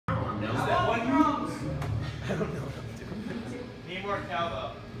Need more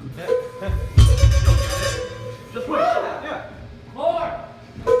cowbell. Just wait. Yeah. More.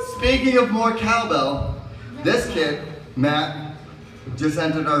 Speaking of more cowbell, this kid, Matt, just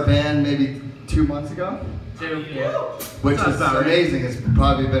entered our band maybe 2 months ago. Which is amazing. It's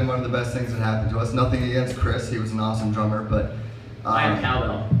probably been one of the best things that happened to us. Nothing against Chris, he was an awesome drummer, but I have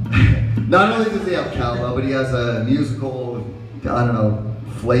cowbell. not only does he have cowbell, but he has a musical, I don't know,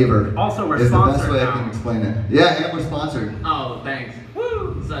 flavor. Also, we're is sponsored the best way now. I can explain it. Yeah, and we're sponsored. Oh, thanks.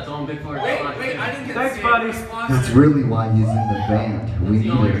 Woo! So that's all I'm big for. Wait, I didn't get Thanks, to buddy. That's really why he's in the band. We That's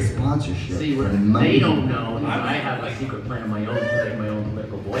the only needed a reason. sponsorship. See, for what the money. they don't know is I have a secret plan of my own to make my own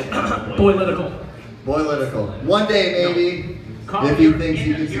political voice. Political. Boylitical. One day, maybe, Carl, if he thinks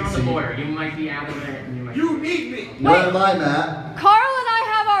he can you're on the succeed. border. You might be out of there. And you might need me. Where am I, Matt? Carl and I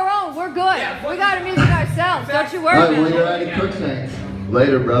have our own. We're good. We got a music ourselves. Don't you worry Alright, about well, it. you're at Crookshanks.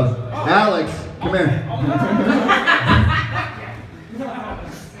 Later, bro. Alex, come here.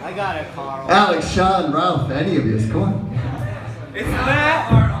 I got it, Carl. Alex, Sean, Ralph, any of you, come on. It's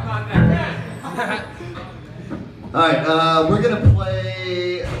that or I'm not that Alright, we're gonna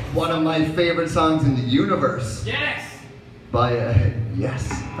play one of my favorite songs in the universe. Yes. By, yes,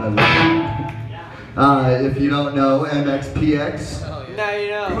 I love it. If you don't know MXPX, Now you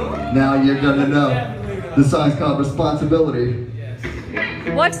know. now you're gonna know. The song's called Responsibility.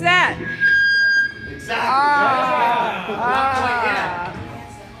 What's that? Exactly.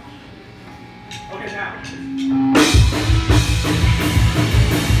 Okay, now.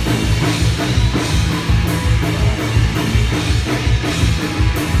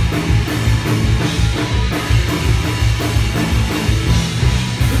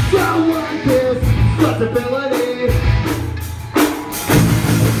 Don't want this responsibility.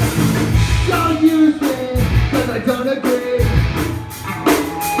 Don't use me, cause I don't agree.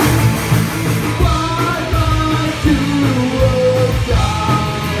 Why not to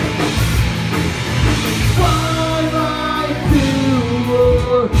die? Why not to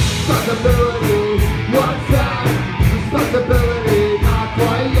responsibility? What's that? Responsibility, not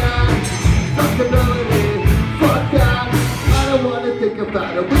quite yet. Responsibility, fuck that. I don't wanna think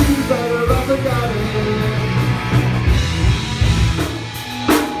about it. We'd be better off without it.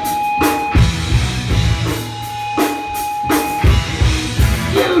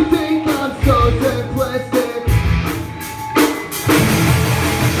 You think I'm so simplistic?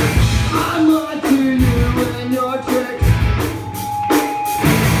 I'm on to you and your tricks.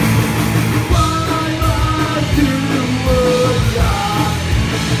 Why not to die?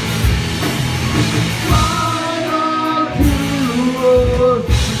 Why not to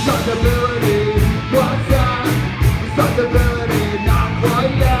responsibility? What's that? Responsibility, not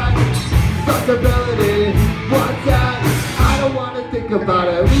quite yet. Responsibility, what's that? I don't wanna think about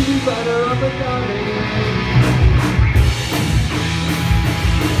it. We'd be better off without it.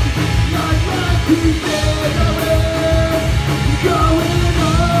 I'd like to stay away, going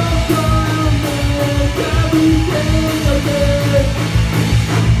on from this everything again.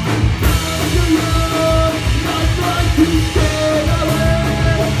 I'd like to stay away.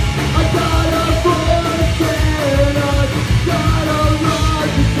 I got a voice and I got a lot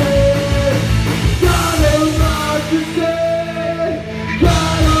to say. Got a lot to say.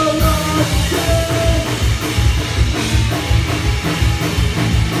 Got a lot to say.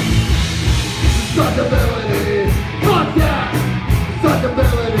 Responsibility, fuck that.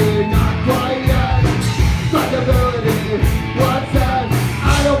 Responsibility, not quite yet. Responsibility, what's that?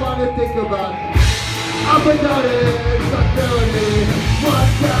 I don't wanna think about it. I'm without it. Responsibility,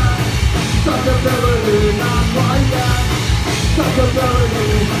 what's that? Responsibility, not quite yet. Responsibility,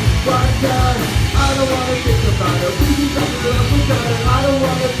 what's that? I don't wanna think about it. We be better off without it.